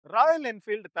Royal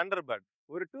Enfield Thunderbird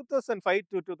ஒரு 2005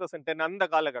 to 2010 அந்த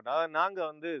காலகட்டம். அதாவது நாங்க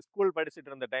வந்து ஸ்கூல் படிச்சுட்டு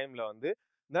இருந்த டைம்ல வந்து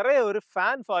நிறைய ஒரு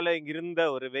ஃபேன் ஃபாலோயிங் இருந்த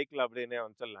ஒரு வெஹிக்கிள் அப்படின்னே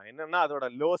வந்து சொல்லலாம். என்னன்னா அதோட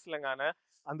லோஸ்லங்கான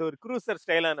அந்த ஒரு க்ரூசர்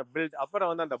ஸ்டைலான பில்ட், அப்புறம்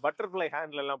வந்து அந்த பட்டர்ஃப்ளை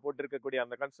ஹேண்ட்ல எல்லாம் போட்டிருக்கக்கூடிய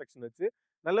அந்த கன்ஸ்ட்ரக்ஷன் வச்சு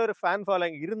நல்ல ஒரு ஃபேன்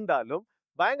ஃபாலோயிங் இருந்தாலும்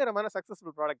பயங்கரமான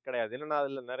சக்சஸ்ஃபுல் ப்ராடக்ட் கிடையாது. என்னன்னா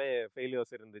அதுல நிறைய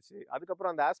ஃபெயிலியர்ஸ் இருந்துச்சு.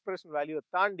 அதுக்கப்புறம் அந்த ஆஸ்பிரேஷன் வேல்யூவை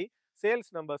தாண்டி சேல்ஸ்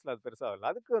நம்பர்ஸ்ல அது பெருசா வரல.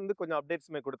 அதுக்கு வந்து கொஞ்சம்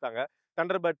அப்டேட்ஸுமே கொடுத்தாங்க.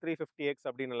 தண்டர்பர்ட் 350X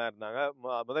அப்படின்னு எல்லாம் இருந்தாங்க.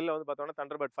 முதல்ல வந்து பார்த்தோம்னா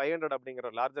தண்டர்பர்ட் 500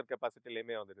 அப்படிங்கிற லார்ஜர்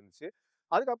கெப்பாசிட்டிலையுமே வந்து இருந்துச்சு.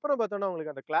 அதுக்கப்புறம் பார்த்தோம்னா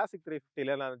உங்களுக்கு அந்த கிளாசிக்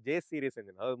 350ல ஜே சீரிஸ்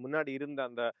என்ஜின், அதாவது முன்னாடி இருந்த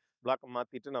அந்த பிளாக்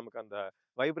மாத்திட்டு நமக்கு அந்த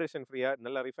வைப்ரேஷன் ஃப்ரீயா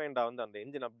நல்ல ரிஃபைண்டா வந்து அந்த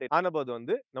என்ஜின் அப்டேட் ஆனபோது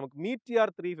வந்து நமக்கு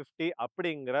மீட்டிஆர் 350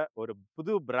 அப்படிங்கிற ஒரு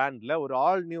புது பிராண்ட்ல ஒரு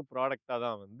ஆல் நியூ ப்ராடக்டா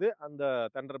தான் வந்து அந்த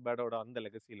தண்டர்பர்டோட அந்த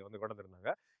லெகசியில வந்து கொண்டு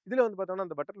வந்திருந்தாங்க. இதுல வந்து பார்த்தோம்னா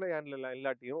அந்த பட்டர்ஃப்ளை ஹேண்ட்ல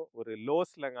இல்லாட்டியும் ஒரு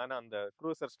லோஸ்லங்கான அந்த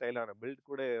க்ரூசர் ஸ்டைலான பில்ட்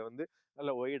கூட வந்து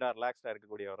நல்ல ஒய்டா ரிலாக்ஸ்டா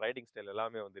இருக்கக்கூடிய ஒரு ரைடிங் ஸ்டைல்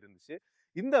எல்லாமே வந்து இருந்துச்சு.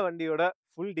 இந்த வண்டியோட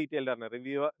ஃபுல் டீடைல்டான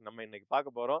ரிவ்யூவை நம்ம இன்னைக்கு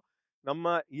பார்க்க போறோம். நம்ம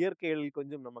இயற்கையில்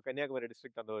கொஞ்சம் நம்ம கன்னியாகுமரி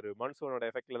டிஸ்ட்ரிக்ட் அந்த ஒரு மான்சூனோட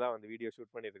எஃபெக்ட்ல தான் வந்து வீடியோ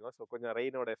ஷூட் பண்ணியிருக்கோம். ஸோ கொஞ்சம்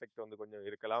ரெயினோட எஃபெக்ட் வந்து கொஞ்சம்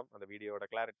இருக்கலாம். அந்த வீடியோட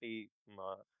கிளாரிட்டி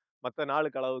மற்ற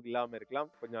நாளுக்கு அளவுக்கு இல்லாமல் இருக்கலாம்.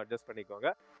 கொஞ்சம் அட்ஜஸ்ட் பண்ணிக்கோங்க.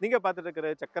 நீங்க பார்த்துட்டு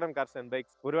இருக்கிற சக்கரம் கார்ஸ் அண்ட்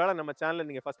பைக்ஸ். ஒருவேளை நம்ம சேனலை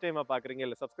நீங்க ஃபர்ஸ்ட் டைமா பாக்குறீங்க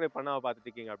இல்ல சப்ஸ்கிரைப் பண்ணாம பார்த்துட்டு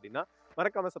இருக்கீங்க அப்படின்னா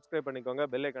மறக்காம சப்ஸ்கிரைப் பண்ணிக்கோங்க,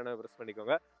 பெல் ஐக்கானை பிரஸ்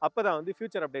பண்ணிக்கோங்க. அப்பதான் வந்து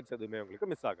ஃபியூச்சர் அப்டேட்ஸ் எதுவுமே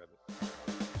உங்களுக்கு மிஸ் ஆகாது.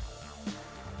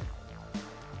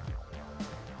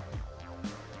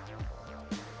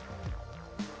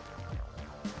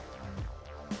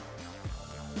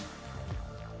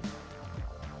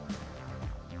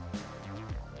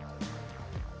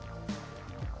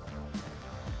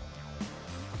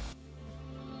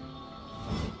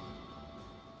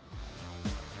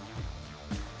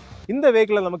 இந்த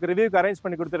வெஹிக்கிள் நமக்கு ரிவ்யூக்கு அரேஞ்ச்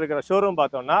பண்ணி கொடுத்துருக்கிற ஷோரூம்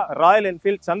பார்த்தோம்னா Royal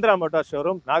Enfield Chandra motor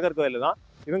showroom, Nagercoil தான்.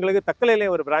 இவங்களுக்கு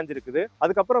தக்கலையிலேயே ஒரு பிரான்ச் இருக்குது.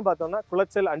 அதுக்கப்புறம் பார்த்தோம்னா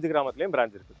குளச்சல் 5 கிராமத்துலயும்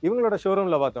பிரான்ச் இருக்கு. இவங்களோட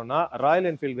ஷோரூம்ல பார்த்தோம்னா ராயல்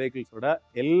என்ஃபீல்ட் வெஹிக்கிள்ஸோட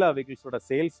எல்லா வெஹிக்கிள்ஸோட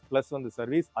சேல்ஸ் பிளஸ் வந்து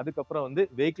சர்வீஸ், அதுக்கப்புறம் வந்து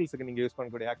வெஹிக்கிள்ஸுக்கு நீங்க யூஸ்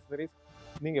பண்ணக்கூடிய ஆக்சசரிஸ்,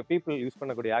 நீங்க பீப்புள் யூஸ்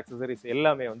பண்ணக்கூடிய ஆக்சசரிஸ்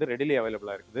எல்லாமே வந்து ரெடிலி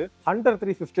அவைலபிளா இருக்குது. ஹண்டர்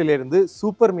 350ல இருந்து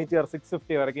சூப்பர் மீட்டியர்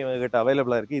 650 வரைக்கும் இவங்ககிட்ட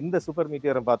அவைலபிளா இருக்கு. இந்த சூப்பர்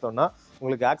மீட்டியர் பார்த்தோம்னா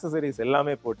உங்களுக்கு ஆக்சசரிஸ்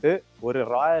எல்லாமே போட்டு ஒரு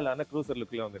ராயலான க்ரூசர்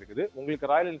லுக்ல வந்து இருக்குது. உங்களுக்கு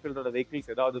ராயல் என்ஃபீல்டோட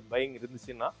வெஹிக்கிள்ஸ் ஏதாவது பையிங்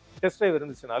இருந்துச்சுன்னா, டெஸ்ட் டிரைவ்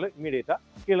இருந்துச்சுனாலும் இமீடியட்டா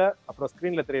கீழே அப்புறம்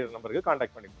ஸ்கிரீன்ல தெரியுற நம்பருக்கு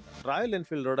கான்டாக்ட் பண்ணிக்கோங்க. ராயல்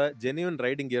என்ஃபீல்டோட ஜென்யூன்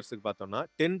ரைடிங் கியர்ஸ்க்கு பார்த்தோம்னா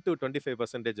 10 to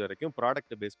 25% வரைக்கும்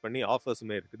ப்ராடக்ட் பேஸ் பண்ணி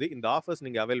ஆஃபர்ஸுமே இருக்குது. இந்த ஆஃபர்ஸ்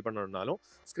நீங்க அவைல் பண்ணணும்னாலும்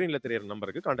ஸ்கிரீன்ல தெரியுற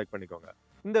நம்பருக்கு கான்டாக்ட் பண்ணிக்கோங்க.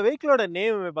 இந்த வெஹிக்கிளோட நேம்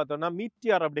பார்த்தோம்னா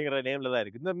மீட்டியார் அப்படிங்கிற நேம்ல தான்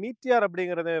இருக்கு. இந்த மீட்டியார்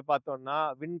அப்படிங்கறத பார்த்தோம்னா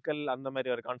விண்கல் அந்த மாதிரி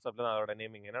ஒரு கான்செப்ட்ல தான் அதோட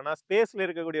நேமிங். என்னன்னா ஸ்பேஸ்ல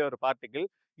இருக்கக்கூடிய ஒரு பார்ட்டிகிள்,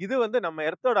 இது வந்து நம்ம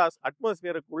எர்த்தோட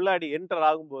அட்மாஸ்பியருக்கு உள்ளாடி என்டர்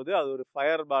ஆகும்போது அது ஒரு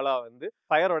ஃபயர் பாலா வந்து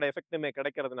ஃபயரோட எஃபெக்ட்டுமே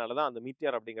கிடைக்கிறதுனால தான் அந்த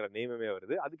மீட்டியார் அப்படிங்கிற நேமுமே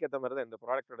வருது. அதுக்கேற்ற மாதிரி தான் இந்த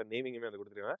ப்ராடக்டோட நேமிங்குமே வந்து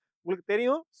கொடுத்துருக்காங்க. உங்களுக்கு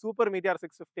தெரியும் சூப்பர் மீட்டியார்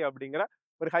 650 அப்படிங்கிற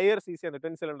ஒரு ஹையர் சிசி அந்த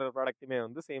 10 சிலிண்டர் ப்ராடக்ட்டுமே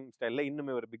வந்து சேம் ஸ்டைல்ல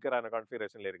இன்னுமே ஒரு பிக்கரான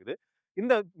கான்ஃபிகரேஷன்ல இருக்குது.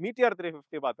 இந்த மீட்டியார்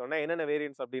 350 பார்த்தோம்னா என்னென்ன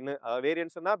வேரியன்ட்ஸ் அப்படின்னு,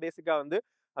 வேரியன்ட்ஸ்னா பேசிக்கா வந்து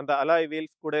அந்த அலாய்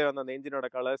வீல்ஸ் கூட வந்து அந்த என்ஜினோட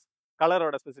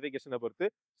கலரோட ஸ்பெசிஃபிகேஷனை பொறுத்து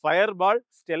ஃபயர் பால்,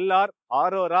 ஸ்டெல்லார்,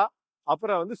 ஆரோரா,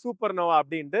 அப்புறம் வந்து சூப்பர் நோவா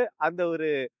அப்படின்ட்டு அந்த ஒரு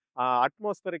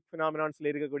அட்மாஸ்பரிக் பினாமினான்ஸ்ல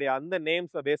இருக்கக்கூடிய அந்த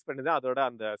நேம்ஸை பேஸ் பண்ணி தான் அதோட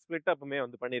அந்த ஸ்பிளிட் அப்புமே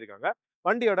வந்து பண்ணியிருக்காங்க.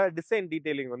 வண்டியோட டிசைன்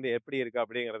டீடைலிங் வந்து எப்படி இருக்கு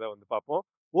அப்படிங்கிறத வந்து பார்ப்போம்.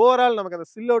 ஓவரால் நமக்கு அந்த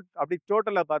சில்லோட் அப்படி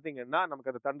டோட்டலா பாத்தீங்கன்னா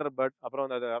நமக்கு அந்த தண்டர்பர்ட் அப்புறம்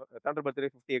அந்த தண்டர்பர்ட்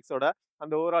 350Xோட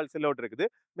அந்த ஓவரால் சில்லோட் இருக்குது.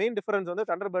 மெயின் டிஃபரன்ஸ் வந்து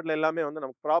தண்டர்பர்ட்ல எல்லாமே வந்து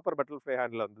நமக்கு ப்ராப்பர் பட்டர்ஃப்ளை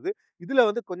ஹேண்ட்ல வந்தது. இதுல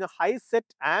வந்து கொஞ்சம் ஹை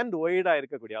செட் அண்ட் ஒய்டா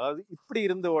இருக்கக்கூடிய, அதாவது இப்படி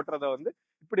இருந்து ஓட்டுறத வந்து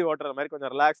இப்படி ஓட்டுற மாதிரி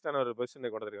கொஞ்சம் ரிலாக்ஸ்டான ஒரு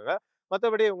பொசிஷனுக்கு கொண்டு வந்திருக்காங்க.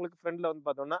 மற்றபடி உங்களுக்கு ஃப்ரண்ட்ல வந்து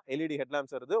பார்த்தோம்னா எல்இடி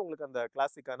ஹெட்லாம்ப்ஸ் வருது. உங்களுக்கு அந்த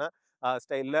கிளாசிக்கான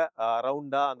ஸ்டைல்ல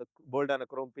ரவுண்டா அந்த போல்டான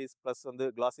குரோம் பீஸ் பிளஸ் வந்து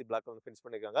கிளாசி பிளாக் வந்து ஃபினிஷ்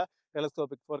பண்ணிருக்காங்க.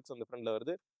 டெலஸ்கோபிக் ஃபோர்க்ஸ் வந்து ஃப்ரண்ட்ல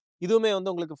வருது. இதுவுமே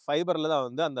வந்து உங்களுக்கு ஃபைபர்ல தான்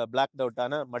வந்து அந்த பிளாக்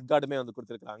டவுட்டான மட்கார்டுமே வந்து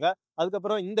கொடுத்துருக்காங்க.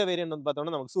 அதுக்கப்புறம் இந்த வேரியன்ட் வந்து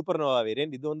பார்த்தோம்னா நமக்கு சூப்பர் நோவா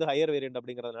வேரியன்ட். இது வந்து ஹையர் வேரியன்ட்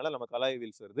அப்படிங்கிறதுனால நமக்கு அலாய்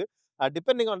வீல்ஸ் வருது.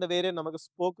 டிபெண்டிங் ஆன் த வேரியன்ட் நமக்கு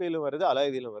ஸ்போக் வீலும் வருது,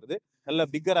 அலாய் வீலும் வருது. நல்ல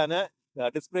பிக்கரான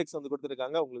டிஸ்க் பிரேக்ஸ் வந்து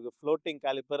கொடுத்துருக்காங்க. உங்களுக்கு floating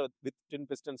calliper with twin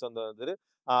pistons வந்து வந்துரு.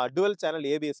 டுவல் சேனல்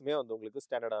ஏபிஎஸ்மே வந்து உங்களுக்கு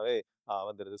ஸ்டாண்டர்டாகவே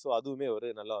வந்துருது. ஸோ அதுவுமே ஒரு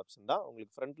நல்ல ஆப்ஷன் தான்.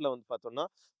 உங்களுக்கு ஃப்ரண்ட்ல வந்து பார்த்தோம்னா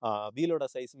வீலோட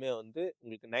சைஸுமே வந்து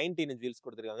உங்களுக்கு 19 இன்ச் வீல்ஸ்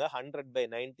கொடுத்துருக்காங்க.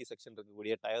 100/90 செக்ஷன்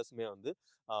இருக்கக்கூடிய டயர்ஸுமே வந்து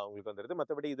உங்களுக்கு வந்துருது.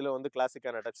 மற்றபடி இதுல வந்து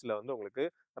கிளாசிக்கான டச்ல வந்து உங்களுக்கு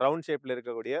ரவுண்ட் ஷேப்ல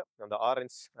இருக்கக்கூடிய அந்த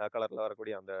ஆரஞ்ச் கலர்ல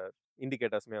வரக்கூடிய அந்த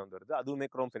இண்டிகேட்டர்ஸ்மே வந்து வருது. அதுவுமே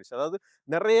குரோம் ஃபினிஷ், அதாவது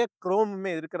நிறைய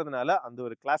குரோமுமே இருக்கிறதுனால அந்த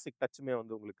ஒரு கிளாசிக் டச்சுமே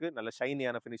வந்து உங்களுக்கு நல்ல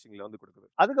ஷைனியான ஃபினிஷிங்ல வந்து கொடுக்குது.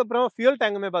 அதுக்கப்புறம் ஃபியூல்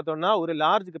டேங்குமே பார்த்தோம்னா ஒரு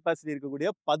லார்ஜ் கெப்பாசிட்டி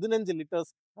இருக்கக்கூடிய 15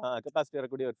 லிட்டர்ஸ் கெப்பாசிட்டி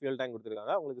வரக்கூடிய ஒரு ஃபியூல் டேங்க்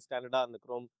கொடுத்துருக்காங்க. உங்களுக்கு ஸ்டாண்டர்டா அந்த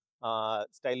குரோம்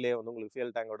ஸ்டைல்லே வந்து உங்களுக்கு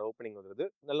ஃபியூல் டேங்கோட ஓப்பனிங் வந்துருது.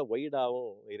 நல்ல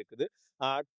ஒய்டாகவும் இருக்குது.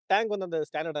 டேங்க் வந்து அந்த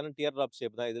ஸ்டாண்டர்டான டியர் ட்ராப்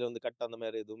ஷேப் தான். இதுல வந்து கட் அந்த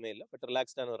மாதிரி எதுவுமே இல்ல. பட்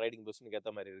ரிலாக்ஸ்டான ஒரு ரைடிங் பொசிஷனுக்கு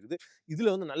ஏத்த மாதிரி இருக்குது.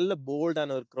 இதுல வந்து நல்ல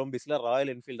போல்டான ஒரு குரோம் பீஸ்ல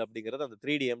ராயல் என்ஃபீல்ட் அப்படிங்கிறது அந்த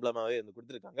 3D எம்ப்ளமாவே வந்து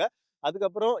கொடுத்துருக்காங்க.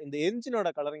 அதுக்கப்புறம் இந்த என்ஜினோட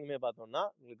கலரிங்குமே பார்த்தோம்னா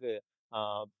உங்களுக்கு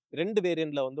 2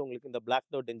 வேரியன்ட்ல வந்து உங்களுக்கு இந்த பிளாக்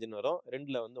டவுட் என்ஜின் வரும்.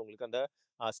 2ல வந்து உங்களுக்கு அந்த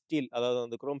ஸ்டீல், அதாவது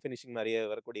வந்து குரோம் ஃபினிஷிங் மாதிரியே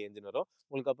வரக்கூடிய என்ஜின் வரும்.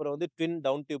 உங்களுக்கு அப்புறம் வந்து ட்வின்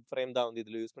டவுன் டியூப் ஃப்ரேம் தான் வந்து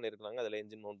இதுல யூஸ் பண்ணியிருக்காங்க. அதுல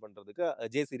என்ஜின் மவுண்ட் பண்றதுக்கு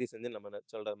ஜே சீரிஸ் என்ஜின் நம்ம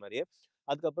சொல்ற மாதிரியே.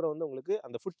 அதுக்கப்புறம் வந்து உங்களுக்கு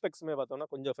அந்த ஃபுட் பெக்ஸுமே பார்த்தோம்னா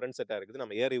கொஞ்சம் ஃப்ரண்ட் செட்டாக இருக்குது.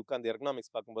 நம்ம ஏறி உட்காந்து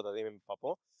எர்கனாமிக்ஸ் பார்க்கும்போது அதையுமே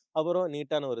பார்ப்போம். அப்புறம்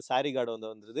நீட்டான ஒரு சாரி கார்டு வந்து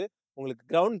வந்துருது. உங்களுக்கு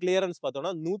கிரவுண்ட் கிளியரன்ஸ்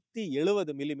பார்த்தோம்னா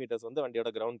 170 மில்லிமீட்டர்ஸ் வந்து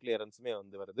வண்டியோட கிரவுண்ட் கிளியரன்ஸுமே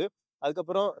வந்து வருது.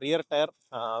 அதுக்கப்புறம் ரியர் டயர்,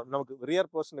 நமக்கு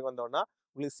ரியர் போர்ஷனுக்கு வந்தோம்னா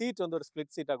உங்களுக்கு சீட் வந்து ஒரு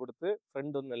ஸ்பிளிட் சீட்டாக கொடுத்து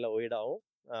ஃப்ரண்ட் வந்து நல்ல ஒய்டாகவும்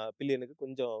பில்லியனுக்கு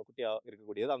கொஞ்சம் குட்டியாக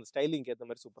இருக்கக்கூடியது. அந்த ஸ்டைலிங்க்கு ஏற்ற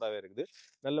மாதிரி சூப்பராகவே இருக்குது.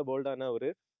 நல்ல போல்டான ஒரு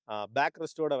பேக்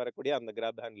ரெஸ்டோட வரக்கூடிய அந்த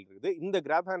கிராப் ஹேண்டில் இருக்குது. இந்த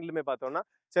கிராப் ஹேண்டிலுமே பார்த்தோம்னா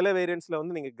சில வேரியன்ட்ஸ்ல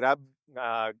வந்து நீங்க கிராப்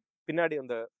பின்னாடி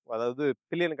அந்த, அதாவது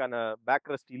பில்லியனுக்கான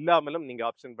பேக் ரெஸ்ட் இல்லாமலும் நீங்க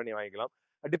ஆப்ஷன் பண்ணி வாங்கிக்கலாம்.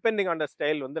 டிபெண்டிங் ஆன் த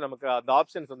ஸ்டைல் வந்து நமக்கு அந்த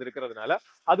ஆப்ஷன்ஸ் வந்து இருக்கிறதுனால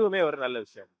அதுவுமே ஒரு நல்ல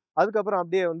விஷயம். அதுக்கப்புறம்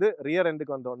அப்படியே வந்து ரியர்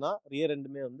எண்டுக்கு வந்தோம்னா ரியர்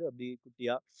எண்டுமே வந்து அப்படி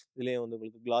குட்டியா இதுலயே வந்து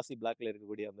உங்களுக்கு கிளாசி பிளாக்ல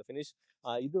இருக்கக்கூடிய அந்த ஃபினிஷ்.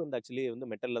 இது வந்து ஆக்சுவலி வந்து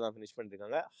மெட்டல்ல தான் ஃபினிஷ்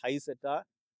பண்ணிருக்காங்க. ஹை செட்டா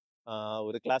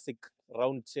ஒரு கிளாசிக்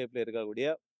ரவுண்ட் ஷேப்ல இருக்கக்கூடிய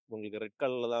உங்களுக்கு ரெட்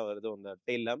கலர்ல தான் வருது அந்த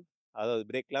டெயில் லேம்ப், அதாவது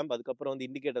பிரேக் லேம்ப். அதுக்கப்புறம் வந்து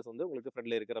இண்டிகேட்டர்ஸ் வந்து உங்களுக்கு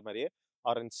ஃப்ரண்ட்ல இருக்கிற மாதிரியே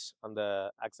ஆரஞ்ச் அந்த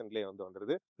ஆக்சென்ட்லேயே வந்து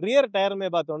வந்துருது. ரியர் டயருமே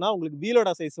பார்த்தோம்னா உங்களுக்கு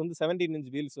வீலோட சைஸ் வந்து 17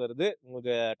 இன்ச் வீல்ஸ் வருது.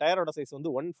 உங்களுக்கு டயரோட சைஸ்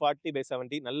வந்து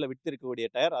 140/70 நல்ல விட்டு இருக்கக்கூடிய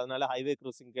டயர். அதனால ஹைவே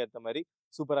க்ரூசிங்க்கு ஏற்ற மாதிரி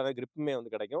சூப்பரான கிரிப்புமே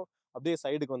வந்து கிடைக்கும். அப்படியே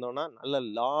சைடுக்கு வந்தோம்னா நல்ல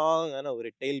லாங்கான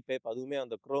ஒரு டெயில் பேப், அதுவுமே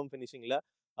அந்த குரோம் ஃபினிஷிங்ல,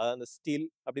 அதாவது அந்த ஸ்டீல்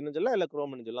அப்படின்னு சொல்லலாம், இல்லை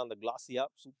குரோம்னு சொல்லலாம், அந்த கிளாஸியா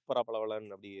சூப்பரா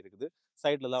பளபளன்னு அப்படி இருக்குது.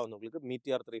 சைட்ல தான் வந்து உங்களுக்கு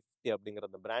மீட்டியார் 350 அப்படிங்கிற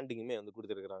அந்த பிராண்டிங்குமே வந்து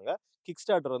கொடுத்துருக்காங்க. கிக்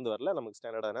ஸ்டார்டர் வந்து வரல, நமக்கு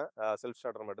ஸ்டாண்டர்டான செல்ஃப்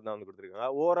ஸ்டார்டர் மட்டும் தான் வந்து கொடுத்துருக்காங்க.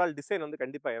 ஓவரால் டிசைன் வந்து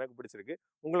கண்டிப்பா எனக்கு பிடிச்சிருக்கு.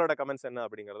 உங்களோட கமெண்ட்ஸ் என்ன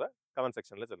அப்படிங்கிறத கமெண்ட்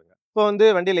செக்ஷன்ல சொல்லுங்க. இப்போ வந்து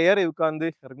வண்டியில ஏறி உட்காந்து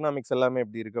எர்கனாமிக்ஸ் எல்லாமே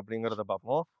எப்படி இருக்கு அப்படிங்கிறத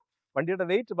பார்ப்போம். வண்டியோட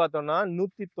வெயிட் பார்த்தோம்னா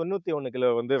 191 கிலோ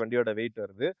வந்து வண்டியோட வெயிட்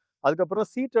வருது. அதுக்கப்புறம்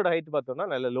சீட்டோட ஹைட் பார்த்தோம்னா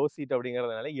நல்ல லோ சீட்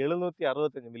அப்படிங்கிறதுனால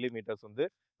 765 மில்லிமீட்டர்ஸ் வந்து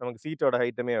நமக்கு சீட்டோட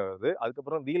ஹைட்டுமே வருது.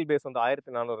 அதுக்கப்புறம் வீல் பேஸ் வந்து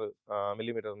 1400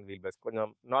 மில்லிமீட்டர் வந்து வீல் பேஸ்,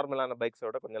 கொஞ்சம் நார்மலான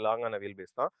பைக்ஸோட கொஞ்சம் லாங்கான வீல்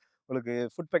பேஸ் தான். உங்களுக்கு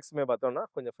ஃபுட் பெக்ஸுமே பார்த்தோம்னா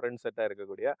கொஞ்சம் ஃப்ரண்ட் செட்டாக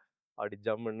இருக்கக்கூடிய, அப்படி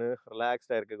ஜம்முன்னு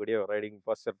ரிலாக்ஸ்டாக இருக்கக்கூடிய ஒரு ரைடிங்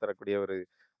பாஸ்டர் தரக்கூடிய ஒரு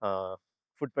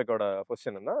ஃபுட் பேக்கோட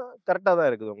பொசிஷன்னா கரெக்டாக தான்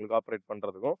இருக்குது உங்களுக்கு ஆப்ரேட்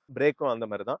பண்ணுறதுக்கும். பிரேக்கும் அந்த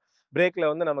மாதிரி தான்.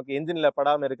 பிரேக்கில் வந்து நமக்கு என்ஜினில்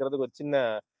படாமல் இருக்கிறதுக்கு ஒரு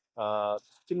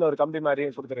சின்ன ஒரு கம்பி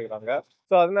மாதிரியும் கொடுத்துருக்காங்க.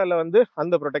 ஸோ அதனால வந்து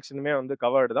அந்த ப்ரொடெக்ஷனுமே வந்து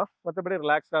கவர்டு தான். மற்றபடி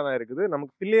ரிலாக்ஸ்டாக தான் இருக்குது.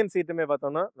 நமக்கு பில்லியன் சீட்டுமே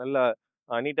பார்த்தோம்னா நல்ல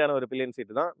நீட்டான ஒரு பில்லியன்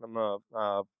சீட்டு தான். நம்ம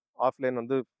ஆஃப்லைன்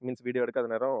வந்து மீன்ஸ் வீடியோ எடுக்காத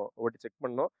நேரம் ஓட்டி செக்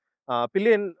பண்ணோம்.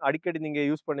 பில்லியன் அடிக்கடி நீங்கள்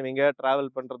யூஸ் பண்ணுவீங்க,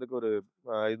 ட்ராவல் பண்ணுறதுக்கு ஒரு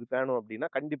இது வேணும் அப்படின்னா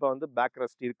கண்டிப்பாக வந்து பேக்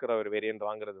ரெஸ்ட் இருக்கிற ஒரு வேரியன்ட்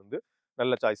வாங்குறது வந்து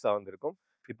நல்ல சாய்ஸாக வந்து இருக்கும்.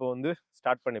 இப்போ வந்து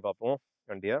ஸ்டார்ட் பண்ணி பார்ப்போம்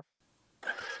வண்டியை.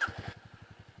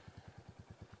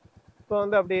 இப்போ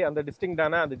வந்து அப்படியே அந்த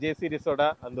டிஸ்டிங்டான அந்த ஜே சீரிஸோட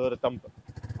அந்த ஒரு தம்ப்,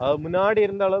 முன்னாடி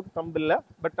இருந்த அளவுக்கு தம்பு இல்லை,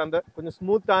 பட் அந்த கொஞ்சம்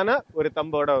ஸ்மூத்தான ஒரு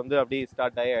தம்போட வந்து அப்படியே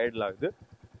ஸ்டார்ட் ஆகி ஐடல் ஆகுது.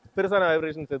 பெருசான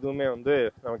வைப்ரேஷன்ஸ் எதுவுமே வந்து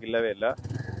நமக்கு இல்லவே இல்லை.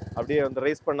 அப்படியே வந்து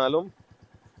ரைஸ் பண்ணாலும்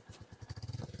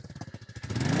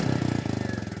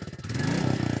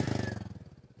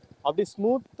அப்படி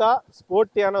ஸ்மூத்தா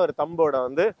ஸ்போர்ட்டியான ஒரு தம்போட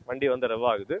வந்து வண்டி வந்து ரெவ்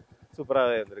ஆகுது.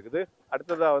 சூப்பராகவே இருந்திருக்குது.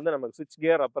 அடுத்ததாக வந்து நமக்கு சுவிட்ச்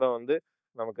கியர், அப்புறம் வந்து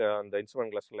நமக்கு அந்த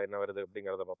இன்ஸ்ட்ருமெண்ட் கிளஸ்டர்ல என்ன வருது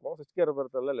அப்படிங்கிறத பார்ப்போம். சுவிட்ச் கியரை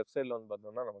பொறுத்தவரை லெஃப்ட் சைடில் வந்து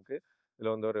பார்த்தோம்னா நமக்கு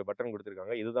இதில் வந்து ஒரு பட்டன்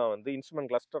கொடுத்துருக்காங்க. இதுதான் வந்து இன்ஸ்ட்ருமெண்ட்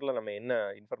கிளஸ்டர்ல நம்ம என்ன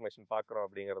இன்ஃபர்மேஷன் பார்க்குறோம்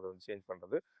அப்படிங்கிறத வந்து சேஞ்ச்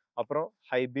பண்ணுறது. அப்புறம்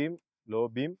ஹை பீம், லோ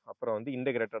பீம், அப்புறம் வந்து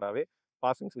இன்டெகிரேட்டடாகவே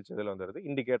பாசிங் சுவிட்ச் இதில் வந்துருது.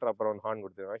 இண்டிகேட்டர், அப்புறம் வந்து ஹார்ன்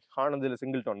கொடுத்துருக்காங்க. ஹார்ன் வந்து இதில்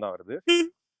சிங்கிள் டோன் தான் வருது.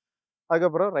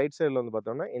 அதுக்கப்புறம் ரைட் சைடில் வந்து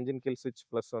பார்த்தோம்னா என்ஜின் கில் சுவிட்ச்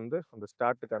ப்ளஸ் வந்து அந்த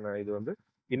ஸ்டார்ட்டுக்கான இது வந்து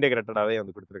இன்டெகிரேட்டடாகவே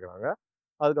வந்து கொடுத்துருக்காங்க.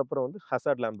 அதுக்கப்புறம் வந்து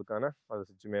ஹசார்ட் லேம்புக்கான அந்த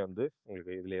சுவிட்சுமே வந்து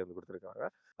உங்களுக்கு இதுலேயே வந்து கொடுத்துருக்காங்க.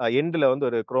 எண்டில் வந்து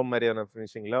ஒரு குரோம் மாதிரியான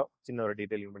ஃபினிஷிங்கில் சின்ன ஒரு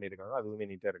டீட்டெயிலிங் பண்ணியிருக்காங்க. அதுவுமே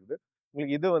நீட்டாக இருக்குது.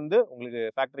 உங்களுக்கு இது வந்து உங்களுக்கு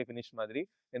ஃபேக்ட்ரி ஃபினிஷ் மாதிரி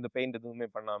எந்த பெயிண்ட் எதுவுமே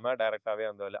பண்ணாமல் டைரெக்டாகவே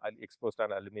அந்த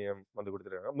எக்ஸ்போஸ்டான அலுமினியம் வந்து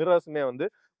கொடுத்துருக்காங்க. மிரர்ஸுமே வந்து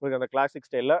உங்களுக்கு அந்த கிளாசிக்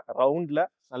ஸ்டைலில் ரவுண்டில்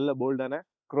நல்ல போல்டான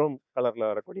குரோம் கலரில்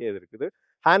வரக்கூடிய இது இருக்குது.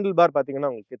 ஹேண்டில் பார் பார்த்தீங்கன்னா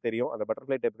உங்களுக்கு தெரியும், அந்த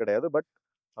பட்டர்ஃப்ளை டைப் கிடையாது, பட்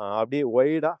அப்படியே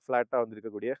ஒய்டாக ஃப்ளாட்டாக வந்து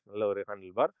இருக்கக்கூடிய நல்ல ஒரு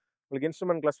ஹேண்டில் பார். உங்களுக்கு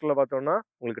இன்ஸ்ட்ருமெண்ட் கிளஸ்டரில் பார்த்தோம்னா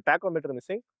உங்களுக்கு டாக்கோமீட்டர்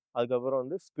மிஸ்ஸிங், அதுக்கப்புறம்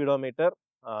வந்து speedometer,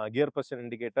 gear position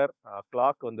indicator,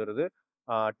 clock வந்துடுது,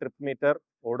 ட்ரிப் மீட்டர்,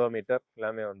 ஓடோமீட்டர்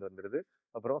எல்லாமே வந்து வந்துடுது.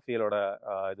 அப்புறம் ஃபியூலோட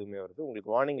இதுவுமே வருது. உங்களுக்கு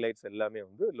வார்னிங் லைட்ஸ் எல்லாமே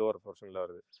வந்து லோவர் போர்ஷனில்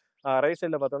வருது. ரைட்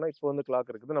சைடில் பார்த்தோம்னா இப்போ வந்து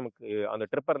கிளாக் இருக்குது. நமக்கு அந்த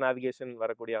ட்ரிப்பர் நேவிகேஷன்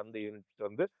வரக்கூடிய அந்த யூனிட்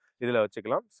வந்து இதில்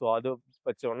வச்சுக்கலாம். ஸோ அது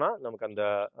வச்சோம்னா நமக்கு அந்த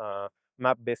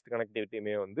மேப் பேஸ்ட்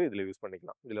கனெக்டிவிட்டியுமே வந்து இதில் யூஸ்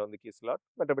பண்ணிக்கலாம். இதில் வந்து கீ ஸ்லாட்,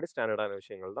 மற்றபடி ஸ்டாண்டர்டான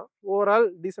விஷயங்கள் தான். ஓவரால்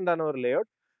டீசெண்டான ஒரு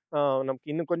லேஅவுட். நமக்கு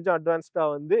இன்னும் கொஞ்சம்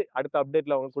அட்வான்ஸ்டாக வந்து அடுத்த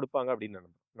அப்டேட்டில் அவங்க கொடுப்பாங்க அப்படின்னு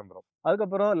நம்புகிறோம்.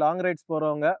 அதுக்கப்புறம் லாங் ரைட்ஸ்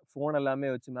போகிறவங்க ஃபோன் எல்லாமே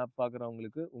வச்சு மேப்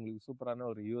பார்க்குறவங்களுக்கு உங்களுக்கு சூப்பரான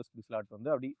ஒரு யூஎஸ்பி ஸ்லாட் வந்து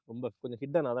அப்படி ரொம்ப கொஞ்சம்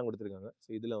ஹிட்டனாக தான் கொடுத்துருக்காங்க. ஸோ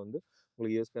இதில் வந்து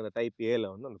உங்களுக்கு யூஎஸ்பி அந்த டைப்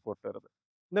ஏல வந்து அந்த போர்ட் வருது.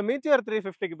 இந்த மீட்டியர்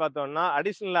 350க்கு பார்த்தோம்னா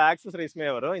அடிஷ்னல் ஆக்சசரிஸ்மே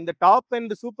வரும். இந்த டாப்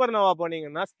எண்ட் சூப்பர் நோவா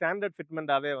போனீங்கன்னா ஸ்டாண்டர்ட்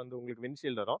ஃபிட்மெண்ட்டாகவே வந்து உங்களுக்கு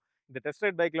விண்ட்ஷீல்டு வரும். இந்த டெஸ்ட்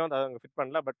ரைட் பைக்கில் வந்து அதை அவங்க ஃபிட்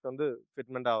பண்ணல, பட் வந்து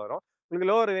ஃபிட்மெண்ட்டாக வரும். உங்களுக்கு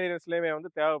லோவர் வேரியன்ஸ்லேயுமே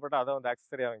வந்து தேவைப்பட்ட அதை வந்து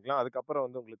ஆக்சசரியாக வாங்கிக்கலாம். அதுக்கப்புறம்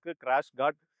வந்து உங்களுக்கு கிராஷ்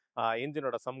கார்டு,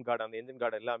 என்ஜினோட சம் கார்டு, அந்த என்ஜின்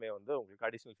கார்டு எல்லாமே வந்து உங்களுக்கு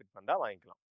அடிஷ்னல் ஃபிட்மெண்ட்டாக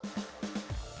வாங்கிக்கலாம்.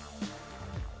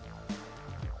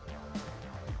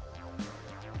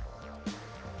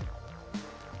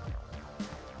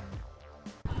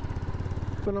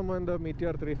 இப்போ நம்ம இந்த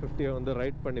மீட்டியர் 350 வந்து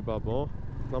ரைட் பண்ணி பார்ப்போம்.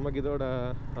 நமக்கு இதோட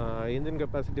என்ஜின்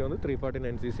கெப்பாசிட்டி வந்து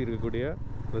 349cc இருக்கக்கூடிய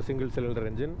ஒரு single cylinder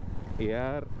engine,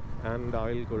 air and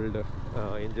oil cooled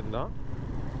engine தான்.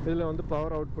 இதில் வந்து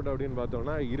பவர் அவுட்புட் அப்படின்னு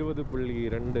பார்த்தோம்னா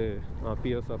 20.2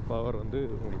 PS ஆஃப் பவர் வந்து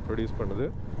உங்களுக்கு ப்ரொடியூஸ் பண்ணுது.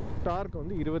 டார்க்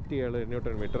வந்து 27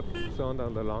 Nm. ஸோ வந்து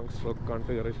அந்த லாங் ஸ்ட்ரோக்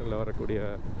கான்ஃபிகரேஷனில் வரக்கூடிய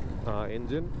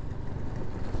என்ஜின்.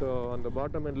 ஸோ அந்த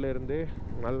பாட்டம் எண்ட்லேருந்தே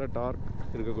நல்ல டார்க்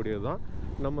இருக்கக்கூடியது தான்.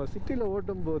 நம்ம சிட்டியில்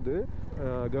ஓட்டும்போது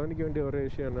கவனிக்க வேண்டிய ஒரு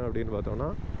விஷயம் என்ன அப்படின்னு பார்த்தோம்னா,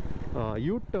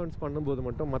 யூ டர்ன்ஸ் பண்ணும்போது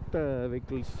மட்டும் மற்ற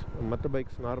வெஹிக்கிள்ஸ், மற்ற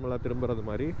பைக்ஸ் நார்மலாக திரும்புறது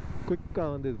மாதிரி குயிக்காக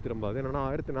வந்து இது திரும்பாது. என்னென்னா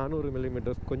 1400 mm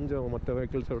கொஞ்சம் மற்ற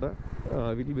வெஹிக்கிள்ஸோட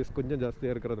வீல் பேஸ் கொஞ்சம்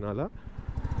ஜாஸ்தியாக இருக்கிறதுனால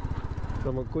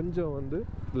நம்ம கொஞ்சம் வந்து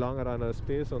லாங்கரான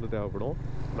ஸ்பேஸ் வந்து தேவைப்படும்.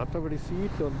 மற்றபடி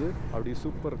சீட் வந்து அப்படி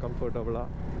சூப்பர் கம்ஃபர்டபுளாக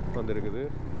வந்துருக்குது.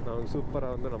 நமக்கு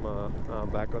சூப்பராக வந்து நம்ம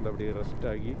பேக் வந்து அப்படி ரெஸ்ட்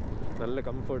ஆகி நல்ல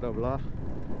கம்ஃபர்டபுளாக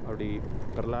அப்படி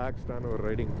ரிலாக்ஸ்டான ஒரு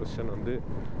ரைடிங் பொசிஷன் வந்து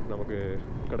நமக்கு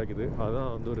கிடைக்குது.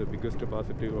 அதுதான் வந்து ஒரு பிக்கஸ்ட்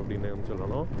பாசிட்டிவ் அப்படின்னு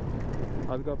சொல்லணும்.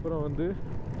 அதுக்கப்புறம் வந்து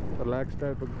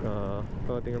ரிலாக்ஸ்டாக இப்போ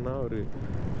பார்த்திங்கன்னா ஒரு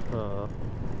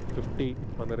 50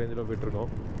 அந்த ரேஞ்சில்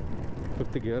போய்ட்டுருக்கோம்.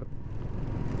 5th கியர்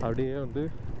அப்படியே வந்து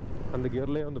அந்த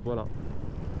கியர்லேயே வந்து போகலாம்.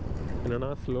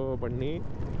 என்னென்னா ஸ்லோ பண்ணி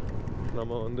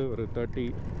நம்ம வந்து ஒரு 30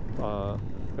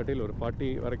 ஒரு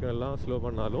 40 வரைக்கும் எல்லாம் ஸ்லோ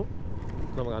பண்ணாலும்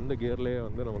நமக்கு அந்த கியர்லேயே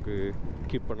வந்து நமக்கு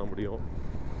கீப் பண்ண முடியும்.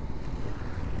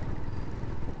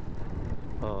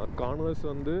 கான்வர்ஸ்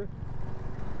வந்து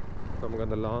நமக்கு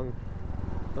அந்த லாங்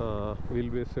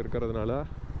வீல் பேஸ் இருக்கிறதுனால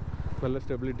நல்ல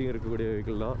ஸ்டெபிலிட்டியும் இருக்கக்கூடிய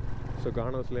வெஹிக்கிள் தான். ஸோ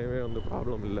கான்வர்ஸ்லேயுமே வந்து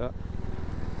ப்ராப்ளம் இல்லை.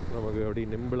 நமக்கு அப்படி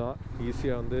நிம்பிளாக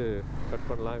ஈஸியாக வந்து கட்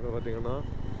பண்ணலாம். இப்போ பார்த்திங்கன்னா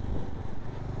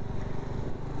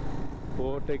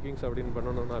ஓவர்டேக்கிங்ஸ் அப்படின்னு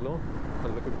பண்ணணுன்னாலும்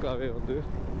அதில் குயிக்காகவே வந்து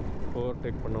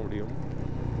ஓவர்டேக் பண்ண முடியும்.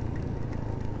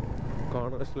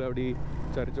 கார்னர்ஸில் அப்படி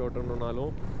சரிச்சு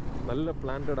ஓட்டணுன்னாலும் நல்ல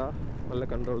பிளான்டடாக நல்ல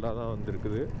கண்ட்ரோல்டாக தான்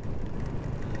வந்துருக்குது.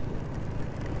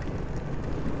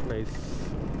 நைஸ்.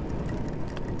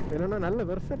 என்னென்னா நல்ல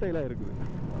வெர்சடைலாக இருக்குது.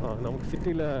 நமக்கு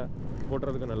சிட்டியில்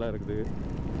ஓட்டுறதுக்கு நல்லா இருக்குது.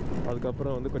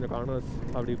 அதுக்கப்புறம் வந்து கொஞ்சம் கார்னர்ஸ்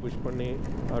அப்படி புஷ் பண்ணி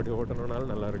அப்படி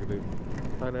ஓட்டணுன்னாலும் நல்லா இருக்குது.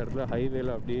 அந்த இடத்துல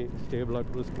ஹைவேல அப்படி ஸ்டேபிளாக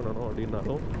க்ரூஸ் பண்ணணும்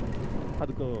அப்படின்னாலும்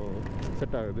அதுக்கும்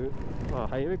செட் ஆகுது.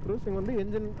 ஹைவே க்ரூஸிங் வந்து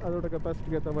என்ஜின் அதோட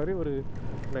கெப்பாசிட்டிக்கு ஏற்ற மாதிரி ஒரு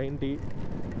 90,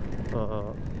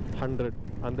 100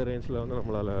 அந்த ரேஞ்சில் வந்து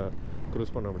நம்மளால்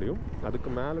க்ரூஸ் பண்ண முடியும். அதுக்கு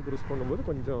மேலே க்ரூஸ் பண்ணும்போது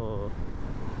கொஞ்சம்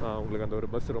உங்களுக்கு அந்த ஒரு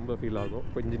பஸ் ரொம்ப ஃபீல் ஆகும்,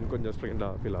 கொஞ்சம்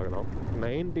ஸ்ட்ரெயின்டாக ஃபீல் ஆகலாம்.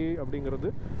 90 அப்படிங்கிறது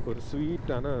ஒரு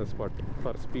ஸ்வீட்டான spot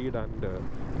for speed and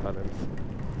balance.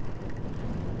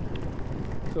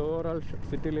 So overall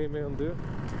சிட்டிலேயுமே வந்து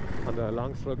அந்த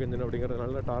லாங் ஸ்ட்ரோக் என்ஜின்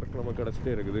அப்படிங்கிறதுனால டார்க் நமக்கு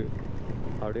கிடச்சிட்டே இருக்குது.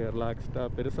 அப்படியே ரிலாக்ஸ்டாக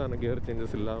பெருசான கியர்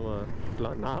சேஞ்சஸ்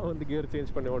இல்லாமல் நான் வந்து கியர்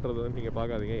சேஞ்ச் பண்ணி ஓட்டுறது வந்து நீங்கள்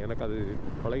பார்க்காதீங்க, எனக்கு அது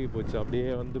பழகி போச்சு. அப்படியே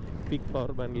வந்து பீக்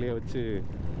பவர் பேண்ட்லேயே வச்சு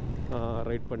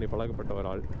ரைட் பண்ணி பழகப்பட்ட ஒரு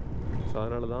ஆள். ஸோ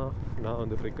அதனால தான் நான்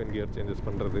வந்து ஃப்ரீக்வெண்ட் கியர் சேஞ்சஸ்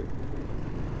பண்ணுறது.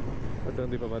 பட்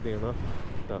வந்து இப்போ பார்த்தீங்கன்னா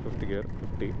 5th கியர்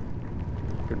 50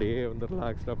 டே வந்து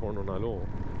ரிலாக்ஸ்டாக போகணுன்னாலும்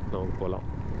நமக்கு போகலாம்.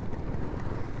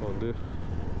 இப்போ வந்து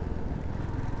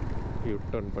யூ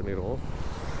டர்ன் பண்ணிடுவோம்.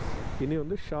 இனி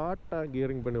வந்து ஷார்ட்டாக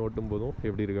கியரிங் பண்ணி ஓட்டும் போதும்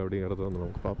எப்படி இருக்குது அப்படிங்கிறத வந்து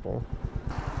நமக்கு பார்ப்போம்.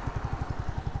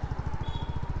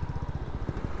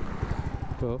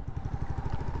 இப்போ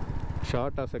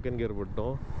ஷார்ட்டாக 2nd கியர்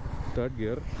போட்டோம். 3rd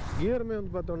கியருமே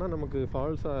வந்து பார்த்தோம்னா நமக்கு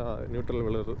ஃபால்ஸாக நியூட்ரல்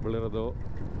விழுறதோ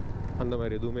அந்த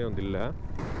மாதிரி எதுவுமே வந்து இல்லை.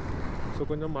 ஸோ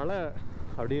கொஞ்சம் மழை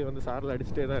அப்படியே வந்து சாரில்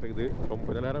அடிச்சுட்டே தான் இருக்குது. ரொம்ப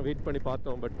கொஞ்சம் நேரம் வெயிட் பண்ணி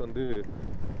பார்த்தோம், பட் வந்து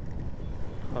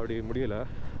அப்படி முடியலை.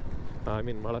 ஐ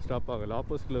மீன் மழை ஸ்டாப் ஆகலை.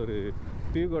 ஆப்போசிட்டில் ஒரு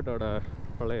பியூகோட்டோட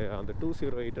பழைய அந்த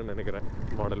 208ன்னு நினைக்கிறேன்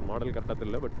மாடல் கரெக்டாக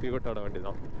இல்லை, பட் பியூகோட்டோட வண்டி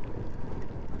தான்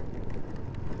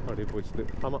அப்படி போச்சுது.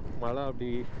 ஆமாம், மழை அப்படி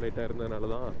லைட்டாக இருந்ததுனால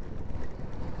தான்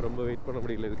ரொம்ப வெயிட் பண்ண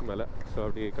முடியல இதுக்கு மேலே. ஸோ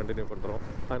அப்படி கண்டினியூ பண்ணுறோம்.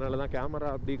 அதனால தான் கேமரா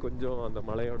அப்படி கொஞ்சம் அந்த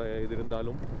மழையோட இது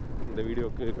இருந்தாலும் இந்த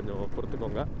வீடியோவுக்கு கொஞ்சம்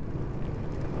பொறுத்துக்கோங்க.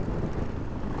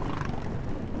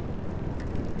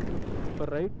 இப்போ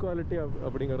ரைட் குவாலிட்டி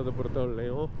அப்படிங்கிறத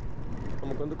பொறுத்தவரையிலையும்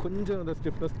நமக்கு வந்து கொஞ்சம் அந்த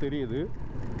ஸ்டிஃப்னஸ் தெரியுது.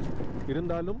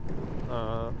 இருந்தாலும்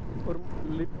ஒரு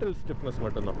லிட்டில் ஸ்டிஃப்னஸ்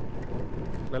மட்டும்தான்.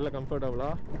 நல்ல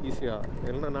கம்ஃபர்டபுளாக ஈஸியாக.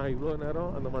 ஏன்னா நான் இவ்வளோ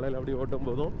நேரம் அந்த மலையில் அப்படி ஓட்டும்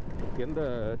போதும் எந்த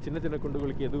சின்ன சின்ன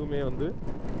குண்டுகளுக்கு எதுவுமே வந்து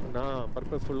நான்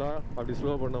பர்பஸ்ஃபுல்லாக அப்படி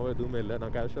ஸ்லோ பண்ணவோ எதுவுமே இல்லை.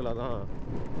 நான் கேஷுவலாக தான்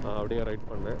அப்படியே ரைட்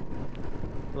பண்ணேன்.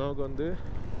 நமக்கு வந்து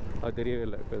அது தெரியவே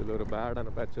இல்லை. இப்போ இதில் ஒரு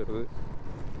பேடான பேட்ச் வருது.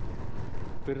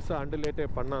 பெருசாக அண்டுலேட்டே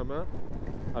பண்ணாமல்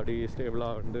அப்படி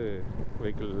ஸ்டேபிளாக வந்து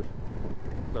வெஹிக்கிள்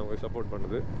நமக்கு சப்போர்ட்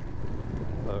பண்ணுது.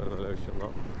 அது ஒரு நல்ல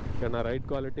விஷயந்தான். ஏன்னா ரைட்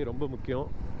குவாலிட்டி ரொம்ப முக்கியம்.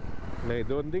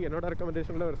 இது வந்து என்னோட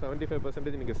ரெக்கமெண்டேஷனில் ஒரு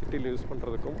 75% நீங்கள் சிட்டியில் யூஸ்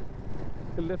பண்ணுறதுக்கும்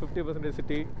இல்லை 50%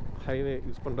 சிட்டி ஹைவே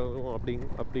யூஸ் பண்ணுறதுக்கும்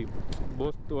அப்படி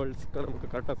போத் வேர்ல்ட்ஸ்க்கு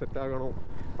நமக்கு கரெக்டாக செட் ஆகணும்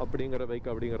அப்படிங்கிற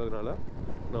பைக் அப்படிங்கிறதுனால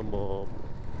நம்ம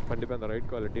கண்டிப்பாக அந்த ரைட்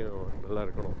குவாலிட்டியும் நல்லா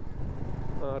இருக்கணும்.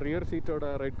 ரியர் சீட்டோட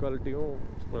ரைட் குவாலிட்டியும்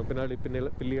பின்னாடி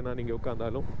பில்லியனாக நீங்கள்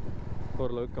உட்காந்தாலும்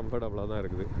ஓரளவுக்கு கம்ஃபர்டபுளாக தான்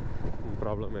இருக்குது.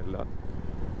 ப்ராப்ளமே இல்லை.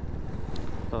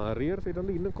 ரியர் சீட்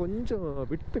வந்து இன்னும் கொஞ்சம்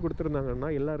விட்டு கொடுத்துருந்தாங்கன்னா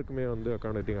எல்லாருக்குமே வந்து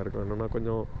அக்காமடேட்டிங்காக இருக்கும். என்னென்னா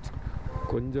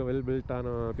கொஞ்சம் வெல் பில்ட்டான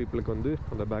பீப்புளுக்கு வந்து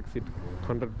அந்த பேக் சீட்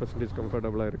 100%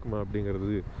 கம்ஃபர்டபுளாக இருக்குமா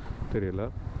அப்படிங்கிறது தெரியல.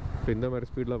 இப்போ இந்த மாதிரி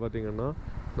ஸ்பீடில் பார்த்தீங்கன்னா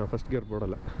நான் ஃபஸ்ட் கியர்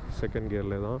போடலை, செகண்ட்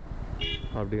கியரில் தான்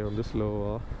அப்படியே வந்து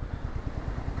ஸ்லோவாக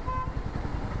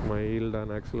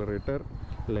மைல்டான ஆக்சிலரேட்டர்,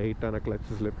 லைட்டான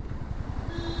கிளட்ச் ஸ்லிப்,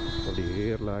 அப்படியே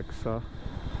ரிலாக்ஸாக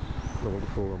நமக்கு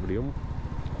போக முடியும்.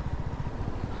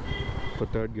 இப்போ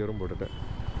தேர்ட் கியரும் போட்டுட்டேன்.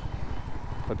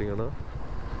 பார்த்திங்கன்னா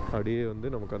அப்படியே வந்து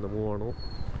நமக்கு அந்த மூவ் ஆனும்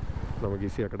நமக்கு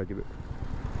ஈஸியாக கிடைக்குது.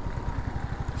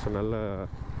 ஸோ நல்ல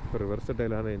ஒரு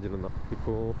வெர்சடைலான என்ஜின் தான்.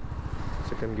 இப்போது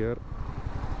second gear,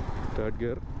 third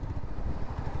gear,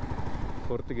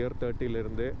 fourth gear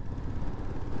 30லேருந்தே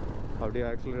அப்படியே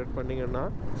ஆக்சிலரேட் பண்ணிங்கன்னா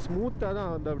ஸ்மூத்தாக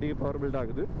தான் வந்து அப்படியே பவர் பில்ட்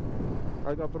ஆகுது.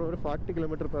 அதுக்கப்புறம் ஒரு 40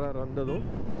 km/h வந்ததும்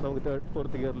நமக்கு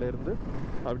ஃபோர்த்து கியர்லேருந்து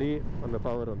அப்படியே அந்த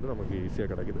பவர் வந்து நமக்கு ஈஸியாக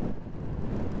கிடைக்குது.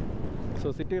 ஸோ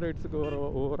சிட்டி ரைட்ஸுக்கு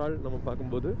ஓவரால் நம்ம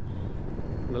பார்க்கும்போது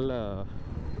நல்ல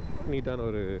நீட்டான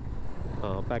ஒரு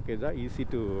பேக்கேஜாக ஈஸி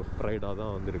டு ரைடாக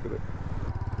தான் வந்துருக்குது.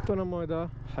 இப்போ நம்ம இதாக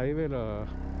ஹைவேல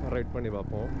ரைட் பண்ணி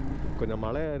பார்ப்போம். கொஞ்சம்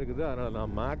மழையாக இருக்குது, அதனால்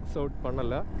நான் மேக்ஸ் அவுட்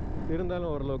பண்ணலை.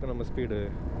 இருந்தாலும் ஓரளவுக்கு நம்ம ஸ்பீடு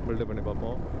பில்டு பண்ணி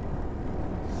பார்ப்போம்.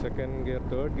 செகண்ட் கியர்,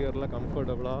 தேர்ட் கியரில்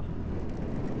கம்ஃபர்டபுளாக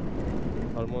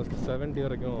ஆல்மோஸ்ட் 70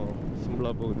 வரைக்கும்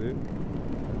சிம்பிளாக போகுது.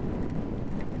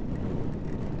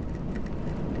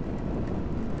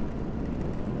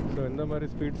 ஸோ இந்த மாதிரி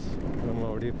ஸ்பீட்ஸ் நம்ம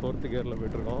அப்படியே ஃபோர்த்து கியரில்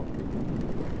போய்ட்டுருக்கோம்.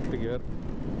 ஃபிஃப்த்து கியர்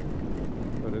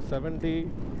ஒரு 70,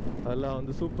 அதெல்லாம்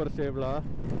வந்து சூப்பர் ஸ்டேபிளாக,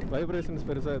 வைப்ரேஷன்ஸ்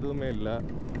பெருசாக எதுவுமே இல்லை,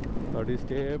 அப்படி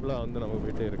ஸ்டேபிளாக வந்து நம்ம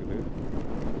போயிட்டே இருக்குது.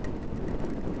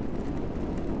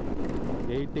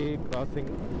 80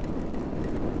 கிராசிங்,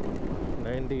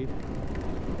 90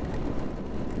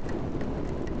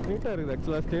 நீட்டாக இருக்குது.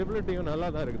 ஆக்சுவலாக ஸ்டேபிலிட்டியும் நல்லா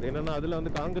தான் இருக்குது. என்னென்னா அதில்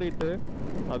வந்து காங்கிரீட்டு,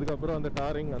 அதுக்கப்புறம் அந்த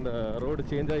டாரிங், அந்த ரோடு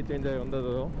சேஞ்ச் ஆகி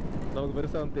வந்ததும் நமக்கு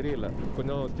பெருசாக வந்து தெரியல.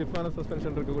 கொஞ்சம் ஸ்டிஃபான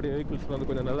சஸ்பென்ஷன் இருக்கக்கூடிய வெஹிக்கிள்ஸில் வந்து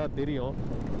கொஞ்சம் நல்லா தெரியும்.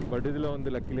 பட் இதில் வந்து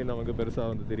லக்கிலி நமக்கு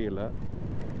பெருசாக வந்து தெரியல.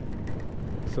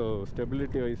 ஸோ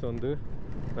ஸ்டெபிலிட்டி வைஸ் வந்து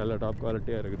நல்ல டாப்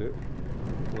குவாலிட்டியாக இருக்குது.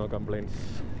 நோ கம்ப்ளைண்ட்ஸ்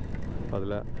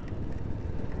அதில்.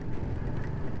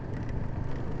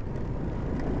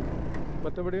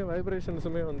 மற்றபடி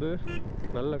வைப்ரேஷன்ஸுமே வந்து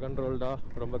நல்ல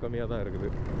கண்ட்ரோல்டாக ரொம்ப கம்மியாக தான் இருக்குது.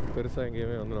 பெருசாக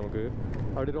எங்கேயுமே வந்து நமக்கு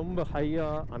அப்படி ரொம்ப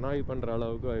ஹையாக அனாய் பண்ணுற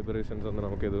அளவுக்கு வைப்ரேஷன்ஸ் வந்து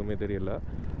நமக்கு எதுவுமே தெரியல.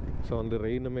 ஸோ வந்து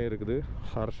ரெயினுமே இருக்குது.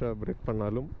 ஹார்ஷாக பிரேக்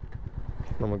பண்ணாலும்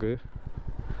நமக்கு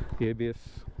ஏபிஎஸ்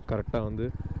கரெக்டாக வந்து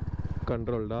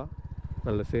கண்ட்ரோல்டாக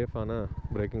நல்ல சேஃபான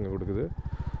பிரேக்கிங்கை கொடுக்குது.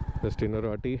 ஜஸ்ட் இன்னொரு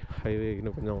வாட்டி ஹைவே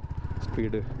இன்னும் கொஞ்சம்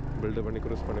ஸ்பீடு பில்டு பண்ணி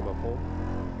க்ரூஸ் பண்ணி பார்ப்போம்.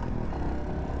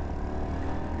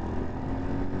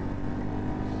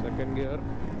 செகண்ட் கியர்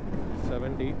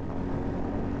 70,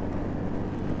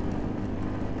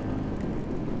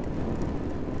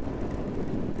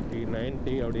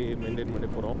 T90 அப்படியே மெயின்டைன் பண்ணி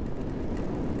போகிறோம்.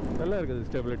 நல்லா இருக்குது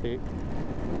ஸ்டெபிலிட்டி.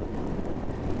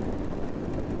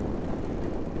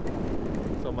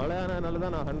 ஸோ மழையானதுனால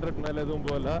தான் நான் 100 மேலே எதுவும்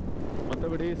போகல.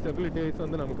 மற்றபடி ஸ்டெபிலிட்டி வைஸ்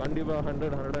வந்து நம்ம கண்டிப்பாக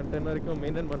 100, 110 வரைக்கும்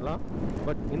மெயின்டைன் பண்ணலாம்.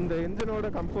 பட் இந்த என்ஜினோட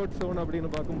கம்ஃபர்ட் ஜோன்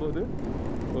அப்படின்னு பார்க்கும்போது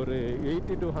ஒரு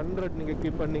 80 to 100 நீங்கள்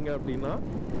கீப் பண்ணீங்க அப்படின்னா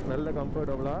நல்ல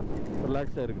கம்ஃபர்டபுளாக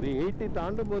ரிலாக்ஸாக இருக்குது. 80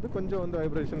 தாண்டும் போது கொஞ்சம் வந்து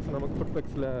வைப்ரேஷன்ஸ் நமக்கு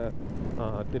ஃபுட்பெக்ஸில்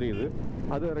தெரியுது.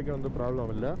 அது வரைக்கும் வந்து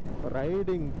ப்ராப்ளம் இல்லை.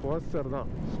 ரைடிங் போஸ்டர் தான்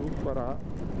சூப்பராக,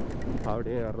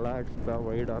 அப்படியே ரிலாக்ஸ்டாக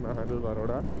வைடான ஹேண்டில்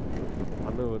பாரோட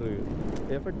அந்த ஒரு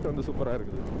எஃபெக்ட் வந்து சூப்பராக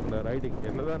இருக்குது. அந்த ரைடிங்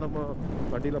என்னதான் நம்ம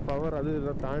வண்டியில் பவர் அது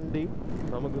இதை தாண்டி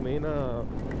நமக்கு மெயினாக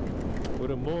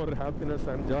ஒரு மோர் ஹாப்பினஸ்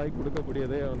அண்ட் ஜாய்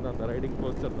கொடுக்கக்கூடியதே வந்து அந்த ரைடிங்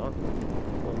போஸ்டர் தான்.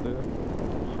 வந்து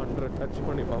 100 டச்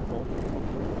பண்ணி பார்ப்போம்.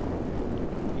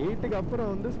 8க்கு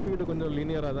அப்புறம் வந்து ஸ்பீடு கொஞ்சம்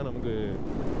லீனியராக தான் நமக்கு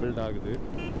பில்ட் ஆகுது.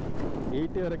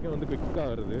 80 வரைக்கும் வந்து குவிக்காக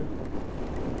வருது.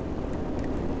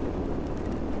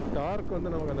 டார்க்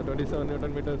வந்து நமக்கு அந்த 27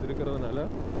 நியூட்டன் மீட்டர்ஸ் இருக்கிறதுனால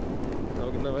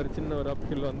நமக்கு இந்த மாதிரி சின்ன ஒரு அப்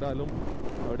ஹில் வந்தாலும்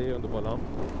அப்படியே வந்து போகலாம்.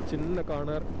 சின்ன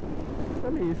கார்னர்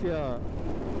நம்ம ஈஸியாக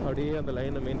அப்படியே அந்த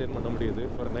லைனை மெயின்டைன் பண்ண முடியுது.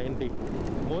 ஒரு 90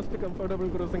 மோஸ்ட்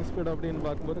கம்ஃபர்டபுள் க்ரூசிங் ஸ்பீட் அப்படின்னு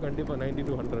பார்க்கும்போது கண்டிப்பாக 90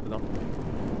 to 100 தான்.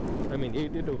 ஐ மீன்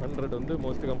 80 to 100 வந்து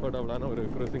மோஸ்ட் கம்ஃபர்டபுளான ஒரு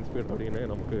க்ரூசிங் ஸ்பீட் அப்படின்னு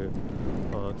நமக்கு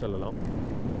சொல்லலாம்.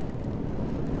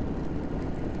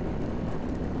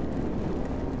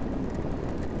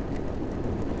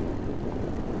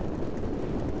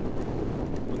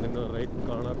 இந்த ரைட்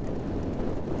கார்னர்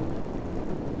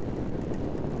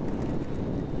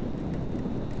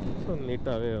ஸோ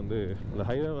நீட்டாகவே வந்து அந்த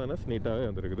ஹைவே மேனஸ் நீட்டாகவே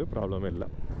வந்துருக்குது, ப்ராப்ளமே இல்லை.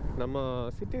 நம்ம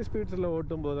சிட்டி ஸ்பீட்ஸில்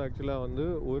ஓட்டும்போது ஆக்சுவலாக வந்து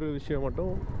ஒரு விஷயம்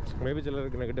மட்டும் மேபி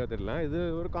சிலருக்கு நெகட்டிவாக தெரியல. இது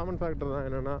ஒரு காமன் ஃபேக்டர் தான்.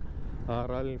 என்னென்னா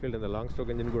ராயல் என்ஃபீல்டு இந்த லாங்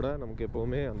ஸ்ட்ரோக் இன்ஜின் கூட நமக்கு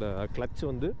எப்போவுமே அந்த கிளச்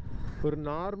வந்து ஒரு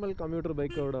நார்மல் கம்ப்யூட்டர்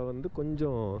பைக்கோட வந்து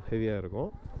கொஞ்சம் ஹெவியாக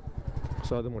இருக்கும்.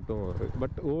 ஸோ அது மட்டும்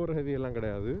பட் ஓவர் ஹெவியெல்லாம்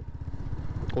கிடையாது.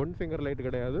 1 ஃபிங்கர் லைட்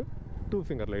கிடையாது, 2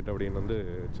 ஃபிங்கர் லைட் அப்படின்னு வந்து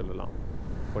சொல்லலாம்.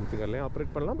 1 ஃபிங்கர்லேயும்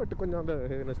ஆப்ரேட் பண்ணலாம், பட் கொஞ்சம் அந்த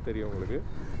ஹெவினஸ் தெரியும் உங்களுக்கு.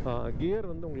 கியர்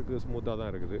வந்து உங்களுக்கு ஸ்மூத்தாக தான்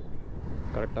இருக்குது,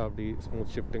 கரெக்டாக அப்படி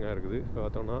ஸ்மூத் ஷிஃப்டிங்காக இருக்குது.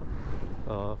 பார்த்தோன்னா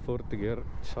 4th gear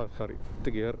 5th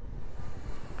gear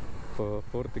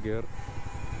 4th gear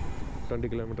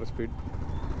 20 kilometre speed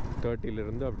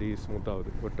 30லேருந்து அப்படி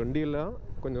ஸ்மூத்தாகுது. இப்போ 20ல்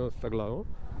கொஞ்சம் ஸ்ட்ரகிள் ஆகும்,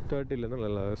 30லேருந்து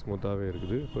நல்லா ஸ்மூத்தாகவே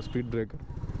இருக்குது. இப்போ ஸ்பீட் பிரேக்கர்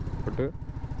போட்டு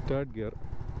 3rd கியர்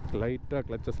லைட்டாக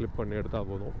கிளச்சை ஸ்லிப் பண்ணி எடுத்தால்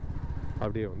போதும்,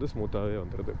 அப்படியே வந்து ஸ்மூத்தாகவே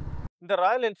வந்துடுது. இந்த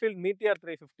ராயல் என்ஃபீல்ட் மீட்டியார்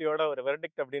 350யோட ஒரு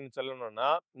வெர்டிக்ட் அப்படின்னு சொல்லணும்னா,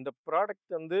 இந்த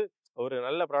ப்ராடக்ட் வந்து ஒரு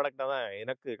நல்ல ப்ராடக்டாக தான்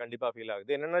எனக்கு கண்டிப்பாக ஃபீல்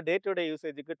ஆகுது. என்னென்னா டே டு டே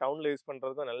யூசேஜுக்கு டவுனில் யூஸ்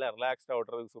பண்ணுறதுக்கும் நல்ல ரிலாக்ஸ்டாக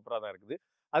ஓட்டுறதுக்கு சூப்பராக தான் இருக்குது.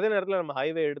 அதே நேரத்தில் நம்ம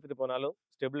ஹைவே எடுத்துகிட்டு போனாலும்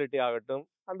ஸ்டெபிலிட்டி ஆகட்டும்,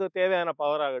 அந்த தேவையான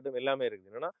பவர் ஆகட்டும் எல்லாமே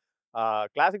இருக்குது. என்னென்னா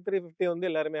கிளாசிக் 350 வந்து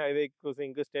எல்லாருமே ஹைவே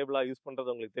க்ரூசிங்க்கு ஸ்டேபிளாக யூஸ்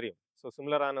பண்ணுறது உங்களுக்கு தெரியும். ஸோ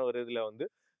சிமிலரான ஒரு இதில் வந்து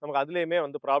நமக்கு அதுலேயுமே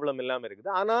வந்து ப்ராப்ளம் இல்லாமல்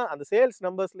இருக்குது. ஆனால் அந்த சேல்ஸ்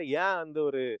நம்பர்ஸில் ஏன் அந்த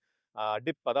ஒரு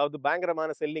டிப், அதாவது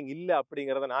பயங்கரமான செல்லிங் இல்லை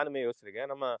அப்படிங்கிறத நானுமே யோசிச்சிருக்கேன்.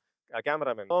 நம்ம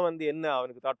கேமராமேன் வந்து என்ன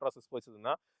அவனுக்கு தாட் ப்ராசஸ்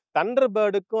போச்சுதுன்னா,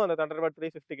 தண்டர்பேர்டுக்கும் அந்த தண்டர்பேர்ட்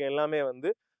 350க்கு எல்லாமே வந்து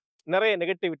நிறைய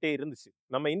நெகட்டிவிட்டி இருந்துச்சு.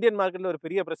 நம்ம இந்தியன் மார்க்கெட்ல ஒரு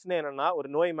பெரிய பிரச்சனை என்னன்னா, ஒரு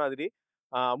நோய் மாதிரி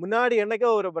முன்னாடி என்னைக்கோ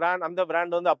ஒரு பிராண்ட், அந்த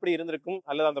பிராண்ட் வந்து அப்படி இருந்திருக்கும்,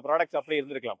 அல்லது அந்த ப்ராடக்ட்ஸ் அப்படி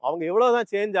இருந்திருக்கலாம். அவங்க எவ்வளவுதான்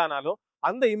சேஞ்ச் ஆனாலும்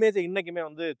அந்த இமேஜை இன்னைக்குமே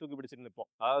வந்து தூக்கி பிடிச்சிட்டு நிற்போம்.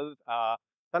 அதாவது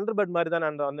தண்டர்பர்ட் மாதிரி தான்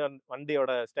அந்த வந்து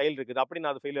வண்டியோட ஸ்டைல் இருக்குது, அப்படின்னு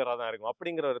அது ஃபெயிலியராக தான் இருக்கும்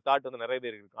அப்படிங்கிற ஒரு தாட் வந்து நிறைய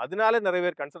பேர் இருக்கும். அதனால நிறைய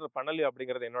பேர் கன்சிடர் பண்ணலையோ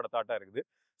அப்படிங்கிறது என்னோட தாட்டா இருக்குது.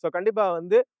 ஸோ கண்டிப்பா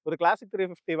வந்து ஒரு கிளாசிக்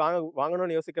 350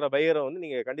 வாங்கணும்னு யோசிக்கிற பையரை வந்து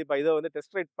நீங்க கண்டிப்பா இதை வந்து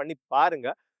டெஸ்ட் ரைட் பண்ணி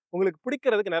பாருங்க. உங்களுக்கு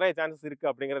பிடிக்கிறதுக்கு நிறைய சான்சஸ்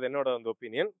இருக்கு அப்படிங்கிறது என்னோட வந்து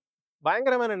ஒப்பீனியன்.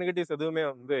 பயங்கரமான நெகட்டிவ்ஸ் எதுவுமே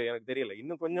வந்து எனக்கு தெரியல.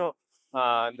 இன்னும் கொஞ்சம்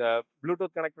இந்த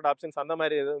ப்ளூடூத் கனெக்டட் ஆப்ஷன்ஸ் அந்த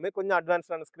மாதிரி எதுவுமே கொஞ்சம்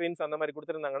அட்வான்ஸ்டான ஸ்க்ரீன்ஸ் அந்த மாதிரி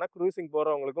கொடுத்துருந்தாங்கன்னா க்ரூசிங்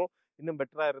போகிறவங்களுக்கும் இன்னும்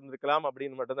பெட்டராக இருந்திருக்கலாம்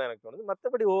அப்படின்னு மட்டும் தான் எனக்கு தோணுது.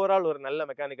 மற்றபடி ஓவரால் ஒரு நல்ல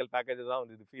மெக்கானிக்கல் பேக்கேஜ் தான்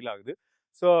வந்து இது ஃபீல் ஆகுது.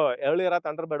 ஸோ எர்லியராக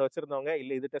தண்டர்பேர்ட் வச்சிருந்தவங்க,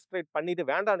 இல்லை இது டெஸ்ட் ரைட் பண்ணிட்டு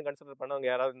வேண்டாம்னு கன்சிடர் பண்ணவங்க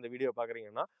யாராவது இந்த வீடியோ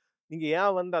பார்க்குறீங்கன்னா, நீங்கள்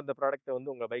ஏன் வந்து அந்த ப்ராடக்ட்டை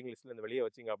வந்து உங்கள் பைக் லிஸ்ட்ல இருந்து வெளியே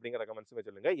வச்சிங்க அப்படிங்கிற கமெண்ட்ஸுமே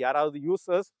சொல்லுங்கள். யாராவது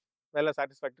யூசர்ஸ் நல்ல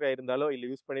சாட்டிஸ்ஃபேக்டரியாக இருந்தாலோ, இல்லை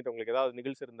யூஸ் பண்ணிட்டு உங்களுக்கு ஏதாவது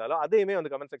நிகழ்ச்சி இருந்தாலோ அதையுமே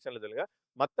வந்து கமெண்ட் செக்ஷனில் சொல்லுங்கள்.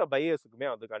 மற்ற பையர்ஸுக்குமே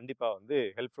அது கண்டிப்பாக வந்து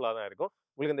ஹெல்ப்ஃபுல்லாக தான் இருக்கும்.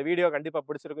 உங்களுக்கு இந்த வீடியோ கண்டிப்பாக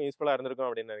பிடிச்சிருக்கும், யூஸ்ஃபுல்லாக இருந்திருக்கும்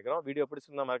அப்படின்னு நினைக்கிறோம். வீடியோ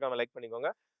பிடிச்சிருந்தா மறக்காம லைக்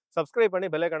பண்ணிக்கோங்க, சப்ஸ்கிரைப் பண்ணி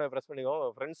பெல் ஐகானை பிரஸ் பண்ணிக்கோங்க.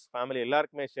 ஃப்ரெண்ட்ஸ், ஃபேமிலி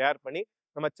எல்லாருக்குமே ஷேர் பண்ணி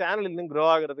நம்ம சேனல் இன்னும் க்ரோ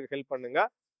ஆகிறதுக்கு ஹெல்ப் பண்ணுங்க.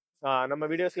 நம்ம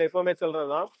வீடியோஸ்ல எப்பவுமே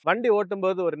சொல்றதுதான், வண்டி ஓட்டும்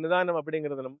போது ஒரு நிதானம்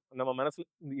அப்படிங்கிறது நம்ம மனசுல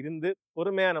இருந்து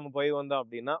பொறுமையா நம்ம போய் வந்தோம்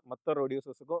அப்படின்னா மற்ற ரோட்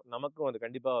யூசர்ஸுக்கும் நமக்கும் அது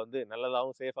கண்டிப்பா வந்து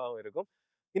நல்லதாகவும் சேஃபாகவும் இருக்கும்.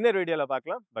 இன்னொரு வீடியோல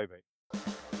பார்க்கலாம். By by.